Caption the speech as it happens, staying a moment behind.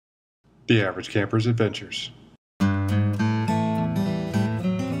The Average Camper's Adventures.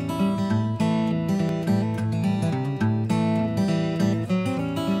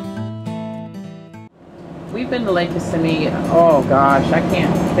 We've been to Lake Kissimmee, oh gosh, I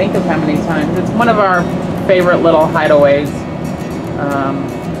can't think of how many times. It's one of our favorite little hideaways.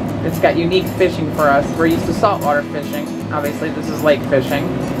 It's got unique fishing for us. We're used to saltwater fishing. Obviously, this is lake fishing.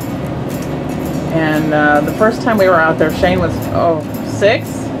 And the first time we were out there, Shane was, 6?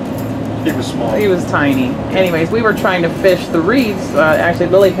 He was small. He was tiny. Anyways, we were trying to fish the reeds, actually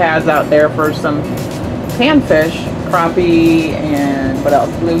lily pads out there for some panfish, crappie, and what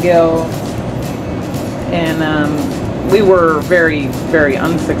else, bluegill. And we were very, very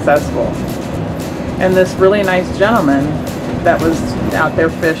unsuccessful. And this really nice gentleman that was out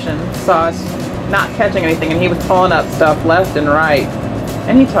there fishing saw us not catching anything, and he was pulling up stuff left and right,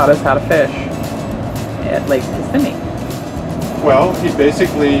 and he taught us how to fish at Lake Kissimmee. Well, he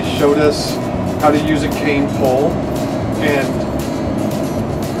basically showed us how to use a cane pole and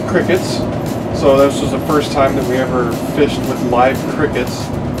crickets. So this was the first time that we ever fished with live crickets,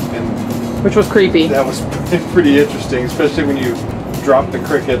 and which was creepy. that was pretty interesting, especially when you drop the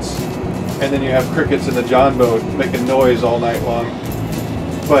crickets and then you have crickets in the John boat making noise all night long.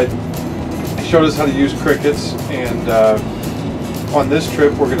 But he showed us how to use crickets, and on this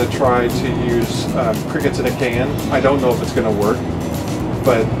trip we're going to try to use crickets in a can. I don't know if it's going to work,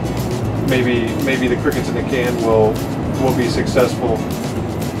 but maybe the crickets in a can will be successful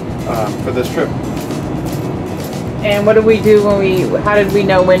for this trip. And what did we do how did we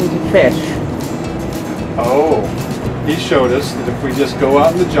know when to fish? Oh, he showed us that if we just go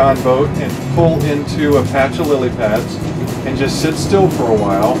out in the John boat and pull into a patch of lily pads and just sit still for a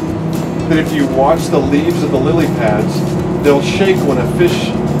while, that if you watch the leaves of the lily pads, they'll shake when a fish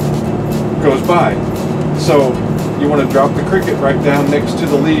goes by. So you want to drop the cricket right down next to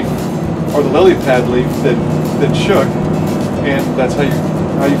the leaf, or the lily pad leaf that shook, and that's how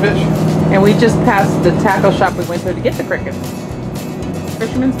you fish. And we just passed the tackle shop we went to get the crickets.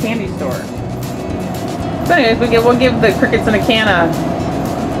 Fisherman's Candy Store. So anyways, we'll give the crickets in a can a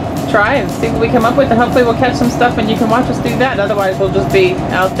try and see what we come up with, and hopefully we'll catch some stuff and you can watch us do that. Otherwise we'll just be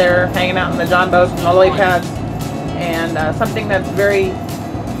out there hanging out in the John boats and the lily pads. And something that's very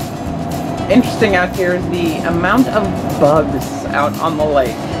interesting out here is the amount of bugs out on the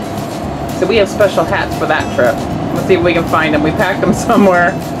lake. So we have special hats for that trip. Let's see if we can find them. We packed them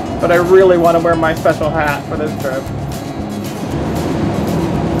somewhere, but I really want to wear my special hat for this trip.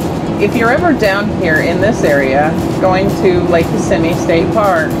 If you're ever down here in this area, going to Lake Kissimmee State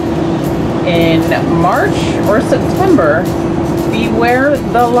Park in March or September, beware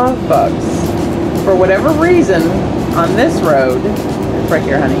the love bugs. For whatever reason, on this road, it's right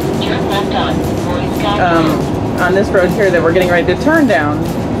here, honey. Turn left on this road here that we're getting ready to turn down,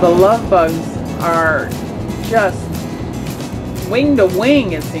 the love bugs are just wing to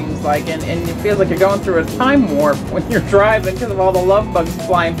wing, it seems like, and it feels like you're going through a time warp when you're driving because of all the love bugs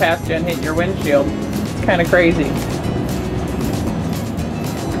flying past you and hitting your windshield. It's kind of crazy.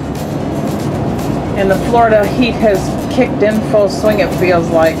 And the Florida heat has kicked in full swing, it feels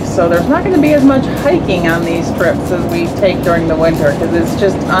like, so there's not going to be as much hiking on these trips as we take during the winter, because it's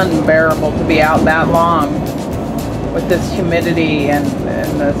just unbearable to be out that long with this humidity and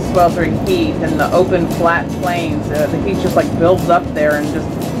the sweltering heat and the open flat plains. The heat just like builds up there and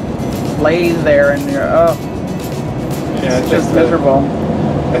just lays there, and you're, it's just miserable.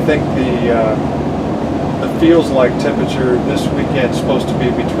 I think the feels like temperature this weekend is supposed to be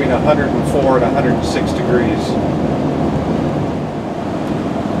between 104 and 106 degrees.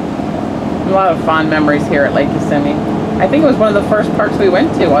 A lot of fond memories here at Lake Kissimmee. I think it was one of the first parks we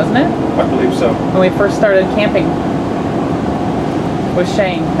went to, wasn't it? I believe so. When we first started camping. With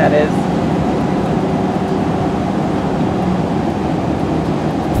Shane, that is.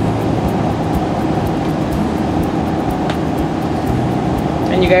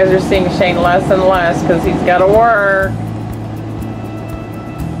 And you guys are seeing Shane less and less because he's got to work.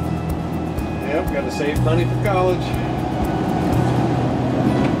 Yep, got to save money for college.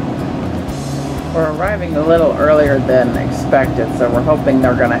 We're arriving a little earlier than expected, so we're hoping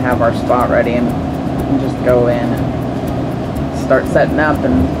they're going to have our spot ready and we can just go in and start setting up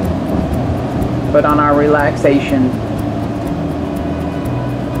and put on our relaxation.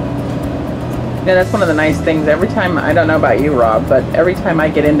 Yeah, that's one of the nice things. Every time, I don't know about you, Rob, but every time I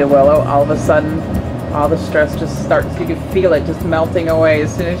get into Willow, all of a sudden, all the stress just starts, you can feel it just melting away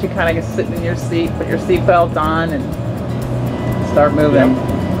as soon as you kind of get sitting in your seat, put your seatbelt on, and start moving. Yep.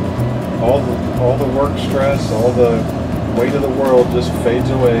 All the work stress, all the weight of the world just fades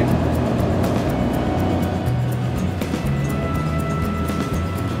away.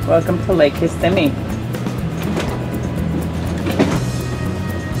 Welcome to Lake Kissimmee.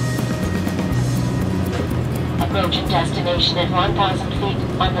 Approaching destination at 1,000 feet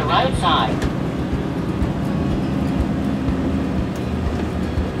on the right side.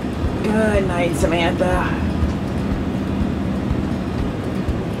 Good night, Samantha.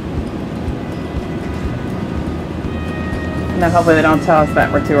 Now hopefully they don't tell us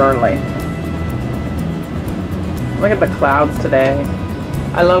that we're too early. Look at the clouds today.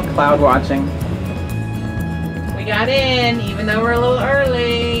 I love cloud watching. We got in, even though we're a little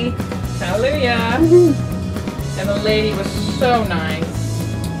early. Hallelujah. And the lady was so nice.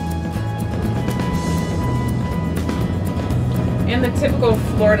 In the typical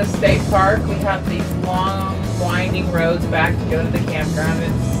Florida State Park, we have these long, winding roads back to go to the campground.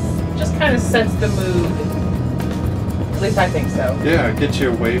 It just kind of sets the mood. At least I think so. Yeah, it gets you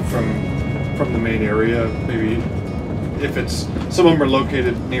away from the main area. Maybe if it's, some of them are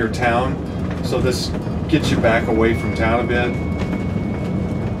located near town, so this gets you back away from town a bit.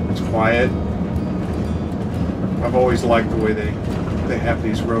 It's quiet. I've always liked the way they have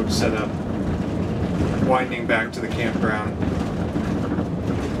these roads set up, winding back to the campground.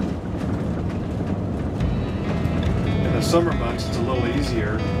 In the summer months, it's a little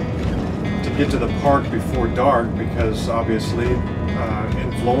easier to get to the park before dark because obviously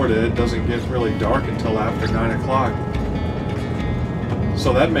in Florida it doesn't get really dark until after 9 o'clock.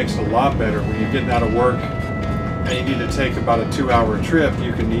 So that makes it a lot better when you're getting out of work and you need to take about a 2-hour trip.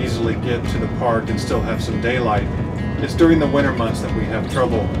 You can easily get to the park and still have some daylight. It's during the winter months that we have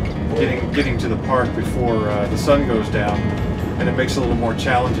trouble getting to the park before the sun goes down, and it makes it a little more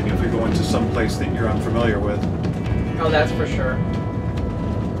challenging if you're going to some place that you're unfamiliar with. Oh, that's for sure.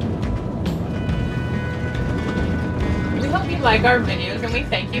 We hope you like our videos and we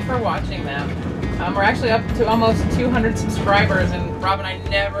thank you for watching them. We're actually up to almost 200 subscribers, and Rob and I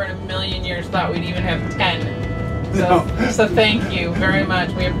never in a million years thought we'd even have 10. So thank you very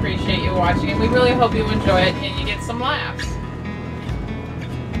much. We appreciate you watching, and we really hope you enjoy it and you get some laughs.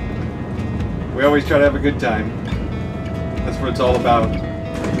 We always try to have a good time. That's what it's all about.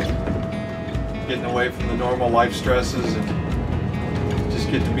 Getting away from the normal life stresses and just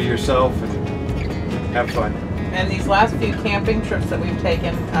get to be yourself and have fun. And these last few camping trips that we've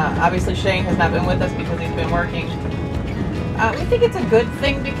taken, obviously Shane has not been with us because he's been working. We think it's a good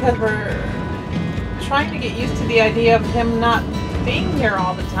thing because we're trying to get used to the idea of him not being here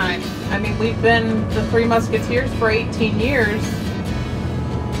all the time. I mean, we've been the Three Musketeers for 18 years,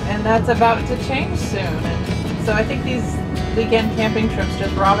 and that's about to change soon. And so I think these weekend camping trips,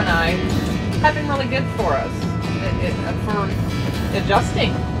 just Rob and I, have been really good for us, for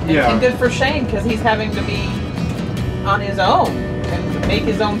adjusting. And good for Shane because he's having to be on his own and make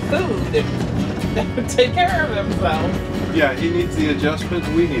his own food and take care of himself. Yeah, he needs the adjustment.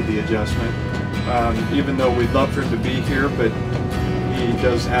 We need the adjustment. Even though we'd love for him to be here, but he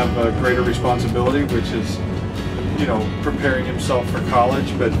does have a greater responsibility, which is, you know, preparing himself for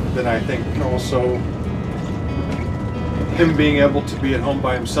college. But then I think also him being able to be at home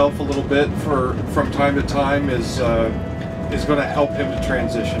by himself a little bit from time to time is going to help him to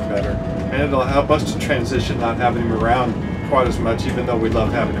transition better, and it'll help us to transition not having him around quite as much, even though we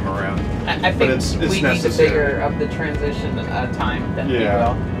love having him around. I think it's we need the bigger of the transition time than he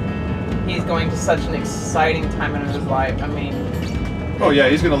will. He's going to such an exciting time in his life. I mean, oh yeah,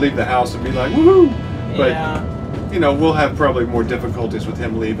 he's going to leave the house and be like, woohoo! But yeah, you know, we'll have probably more difficulties with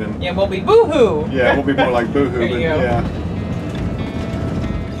him leaving. Yeah, we'll be boo-hoo. Yeah, we'll be more like boo-hoo. But yeah.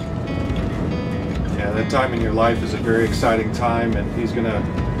 Yeah, that time in your life is a very exciting time, and he's going to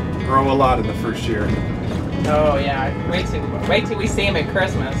grow a lot in the first year. Oh yeah, wait till we see him at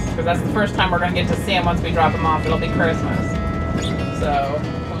Christmas, because that's the first time we're going to get to see him once we drop him off. It'll be Christmas. So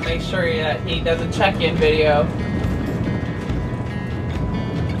we'll make sure that he does a check-in video.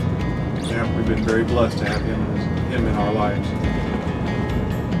 Yeah, we've been very blessed to have him in our lives.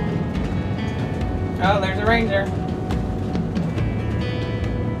 Oh, there's a ranger.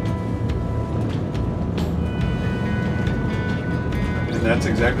 And that's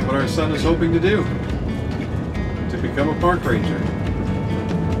exactly what our son is hoping to do. To become a park ranger.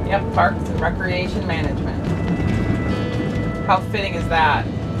 Yep, Parks and Recreation Management. How fitting is that?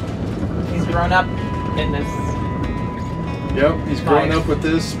 He's grown up in this. Yep, he's grown up with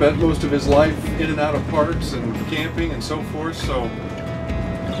this, spent most of his life in and out of parks and camping and so forth, so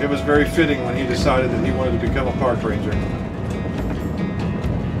it was very fitting when he decided that he wanted to become a park ranger.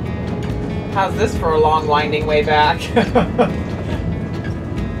 How's this for a long winding way back?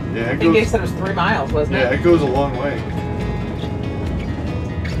 Yeah, I think they said it was 3 miles, wasn't it? Yeah, it goes a long way.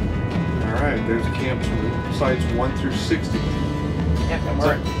 Alright, there's camps sites 1 through 60. Yep, and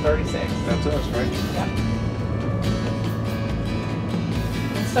we're at 36. That's us, right? Yep.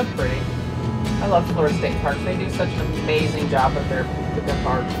 It's so pretty. I love Florida State Parks. They do such an amazing job with their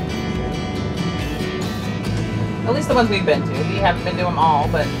parks. At least the ones we've been to. We haven't been to them all,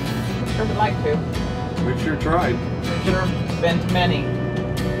 but we sure would like to. We've sure tried. We've sure been to many.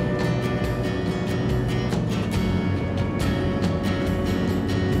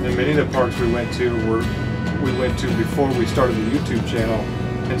 And many of the parks we went to before we started the YouTube channel,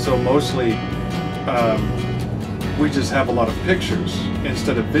 and so mostly we just have a lot of pictures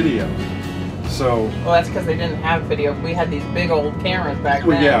instead of video. So well, that's because they didn't have video. We had these big old cameras back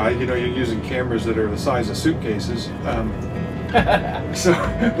then. Yeah, you know, you're using cameras that are the size of suitcases. So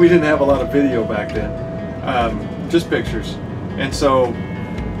we didn't have a lot of video back then, just pictures. And so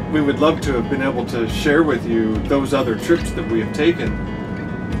we would love to have been able to share with you those other trips that we have taken,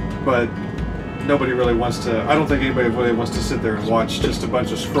 but nobody really wants to. I don't think anybody really wants to sit there and watch just a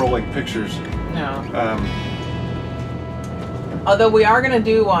bunch of scrolling pictures. No. Although we are going to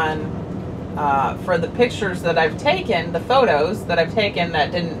do one for the pictures that I've taken, the photos that I've taken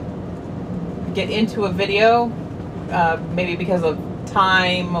that didn't get into a video, maybe because of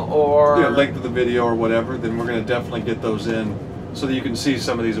time or length of the video or whatever, then we're going to definitely get those in so that you can see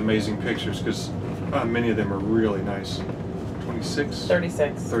some of these amazing pictures, because many of them are really nice. 26?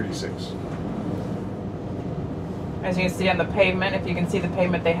 36. 36. As you can see on the pavement, if you can see the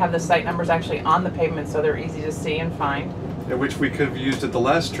pavement, they have the site numbers actually on the pavement, so they're easy to see and find. Which we could have used at the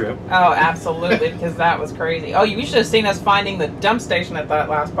last trip. Oh, absolutely, because that was crazy. Oh, you should have seen us finding the dump station at that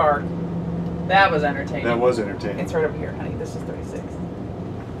last park. That was entertaining. That was entertaining. It's right over here, honey. This is 36.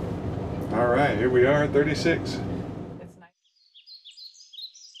 All right, here we are at 36. It's nice.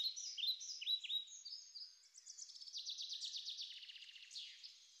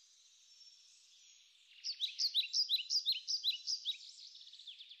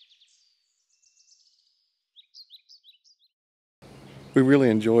 We really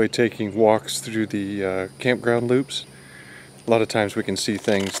enjoy taking walks through the campground loops. A lot of times we can see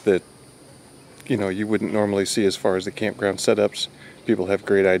things that, you know, you wouldn't normally see as far as the campground setups. People have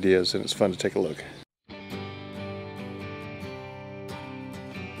great ideas and it's fun to take a look.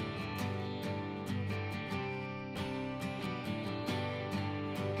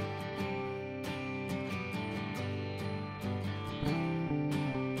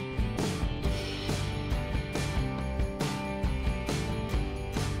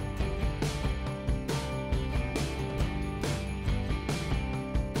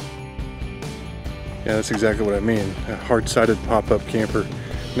 Yeah, that's exactly what I mean. A hard-sided pop-up camper.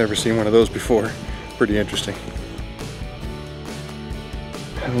 Never seen one of those before. Pretty interesting.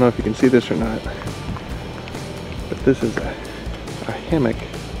 I don't know if you can see this or not, but this is a hammock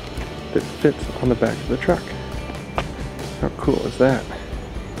that fits on the back of the truck. How cool is that?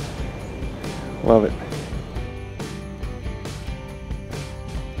 Love it.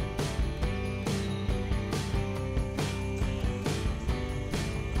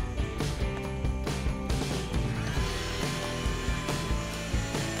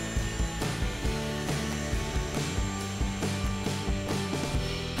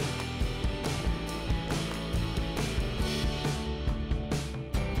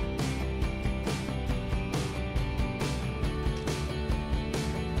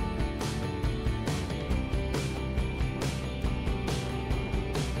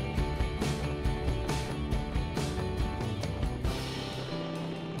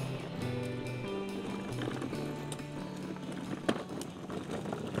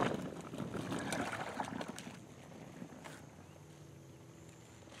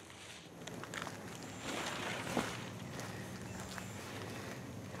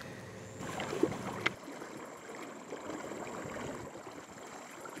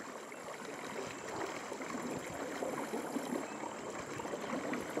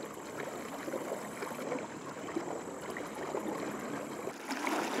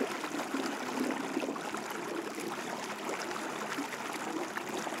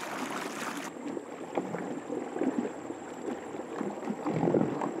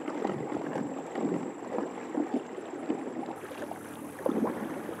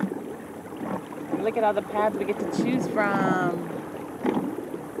 Look at all the pads we get to choose from.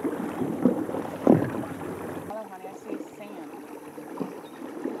 Hello, honey, I see sand.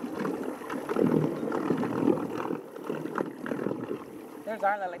 There's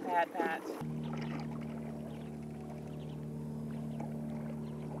our lily pad patch.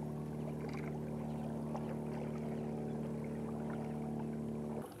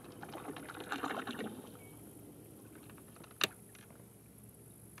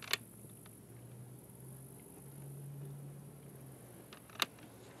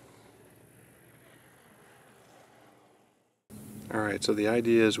 Alright, so the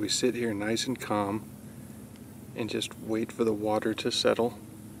idea is we sit here nice and calm and just wait for the water to settle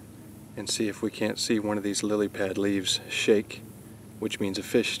and see if we can't see one of these lily pad leaves shake, which means a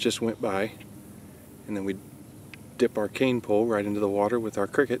fish just went by. And then we dip our cane pole right into the water with our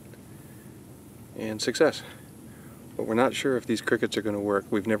cricket, and success. But we're not sure if these crickets are going to work.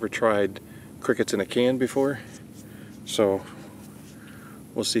 We've never tried crickets in a can before, so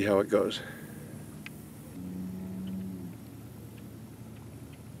we'll see how it goes.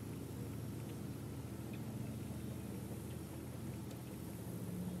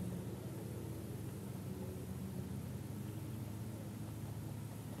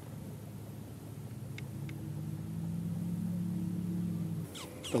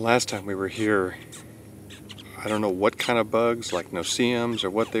 The last time we were here, I don't know what kind of bugs, like no-see-ums or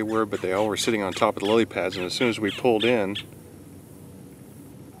what they were, but they all were sitting on top of the lily pads, and as soon as we pulled in,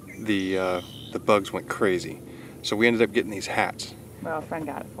 the bugs went crazy. So we ended up getting these hats. Well, a friend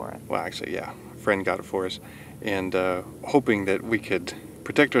got it for us. Well, actually, yeah, a friend got it for us, and hoping that we could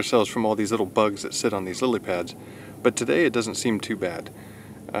protect ourselves from all these little bugs that sit on these lily pads. But today it doesn't seem too bad.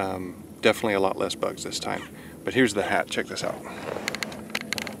 Definitely a lot less bugs this time. But here's the hat. Check this out.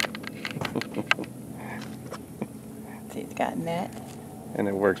 See, it's got net. And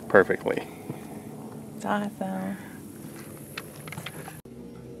it works perfectly. It's awesome.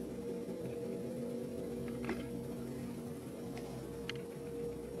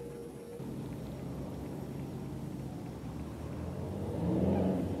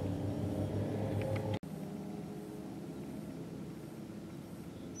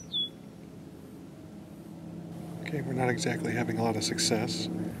 Okay, we're not exactly having a lot of success,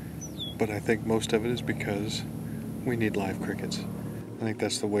 but I think most of it is because we need live crickets. I think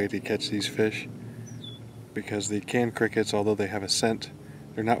that's the way to catch these fish, because the canned crickets, although they have a scent,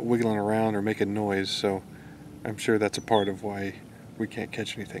 they're not wiggling around or making noise, so I'm sure that's a part of why we can't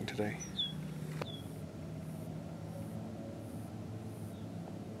catch anything today.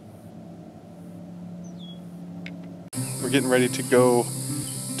 We're getting ready to go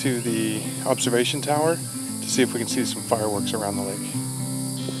to the observation tower to see if we can see some fireworks around the lake.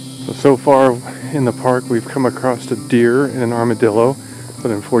 So far in the park we've come across a deer and an armadillo,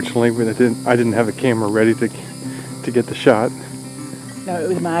 but unfortunately I didn't have a camera ready to get the shot. No, it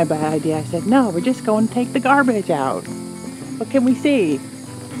was my bad idea. I said, no, we're just going to take the garbage out. What can we see?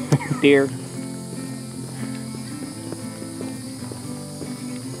 Deer.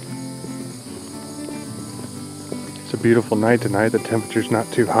 It's a beautiful night tonight. The temperature's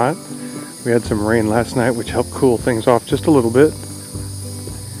not too hot. We had some rain last night, which helped cool things off just a little bit.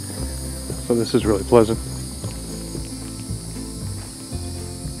 So this is really pleasant.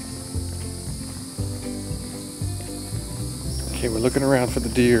 Okay, we're looking around for the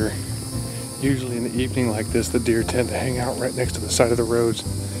deer. Usually in the evening like this, the deer tend to hang out right next to the side of the roads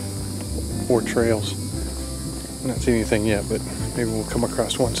or trails. I'm not seeing anything yet, but maybe we'll come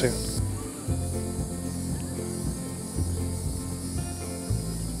across one soon.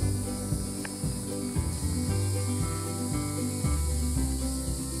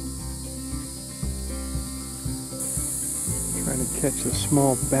 Trying to catch the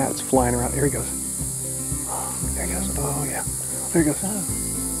small bats flying around. There he goes. Oh, there he goes. Oh, yeah. There he goes. Oh.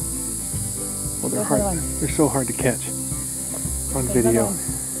 Well, they're so hard to catch on video.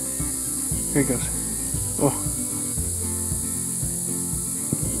 Here he goes. Oh.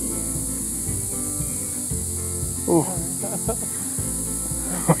 Oh.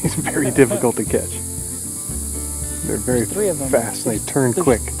 He's very difficult to catch. They're very fast and they turn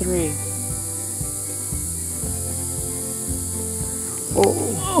quick. Three.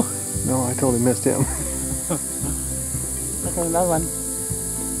 Oh. No, I totally missed him. Look at another one. I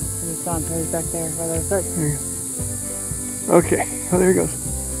just saw him he's back there by the third. There you go. Okay, oh, there he goes.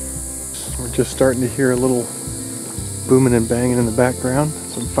 We're just starting to hear a little booming and banging in the background.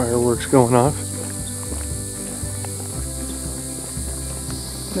 Some fireworks going off.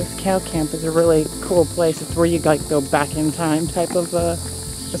 This cow camp is a really cool place. It's where you like go back in time type of a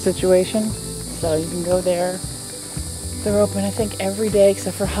situation. So you can go there. They're open, I think, every day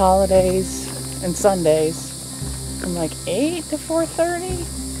except for holidays and Sundays from like 8 to 4:30.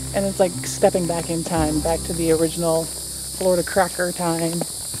 And it's like stepping back in time, back to the original Florida cracker time.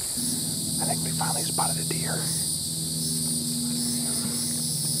 I think they finally spotted a deer.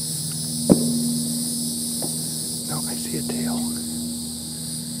 No, I see a tail.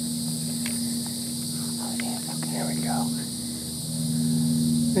 Oh, yeah, okay. There we go.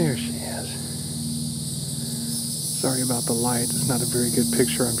 There she is. Sorry about the light. It's not a very good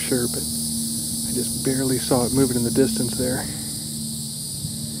picture, I'm sure, but I just barely saw it moving in the distance there.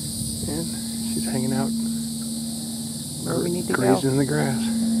 And she's hanging out where we need to go. Grazing in the grass.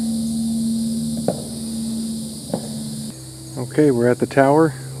 Okay, we're at the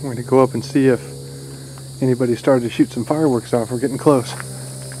tower. We're going to go up and see if anybody started to shoot some fireworks off. We're getting close.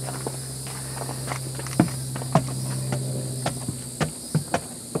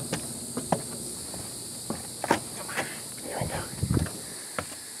 Here we go.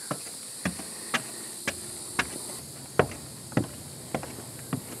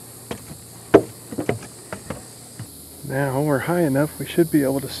 Now we're high enough, we should be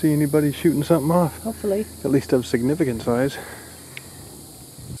able to see anybody shooting something off. Hopefully. At least of significant size.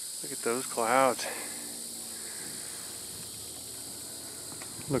 Look at those clouds.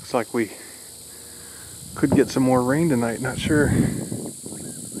 Looks like we could get some more rain tonight, not sure.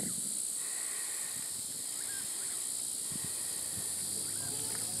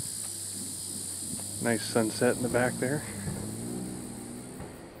 Nice sunset in the back there.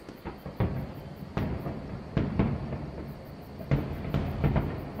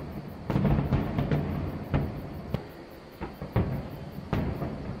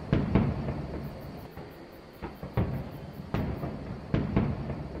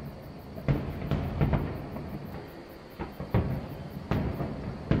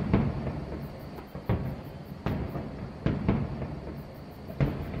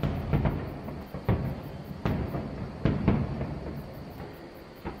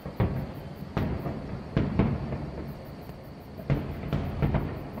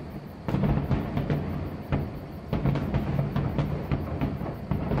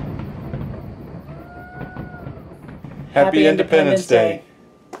 Happy Independence Day.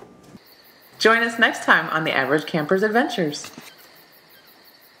 Join us next time on the Average Camper's Adventures.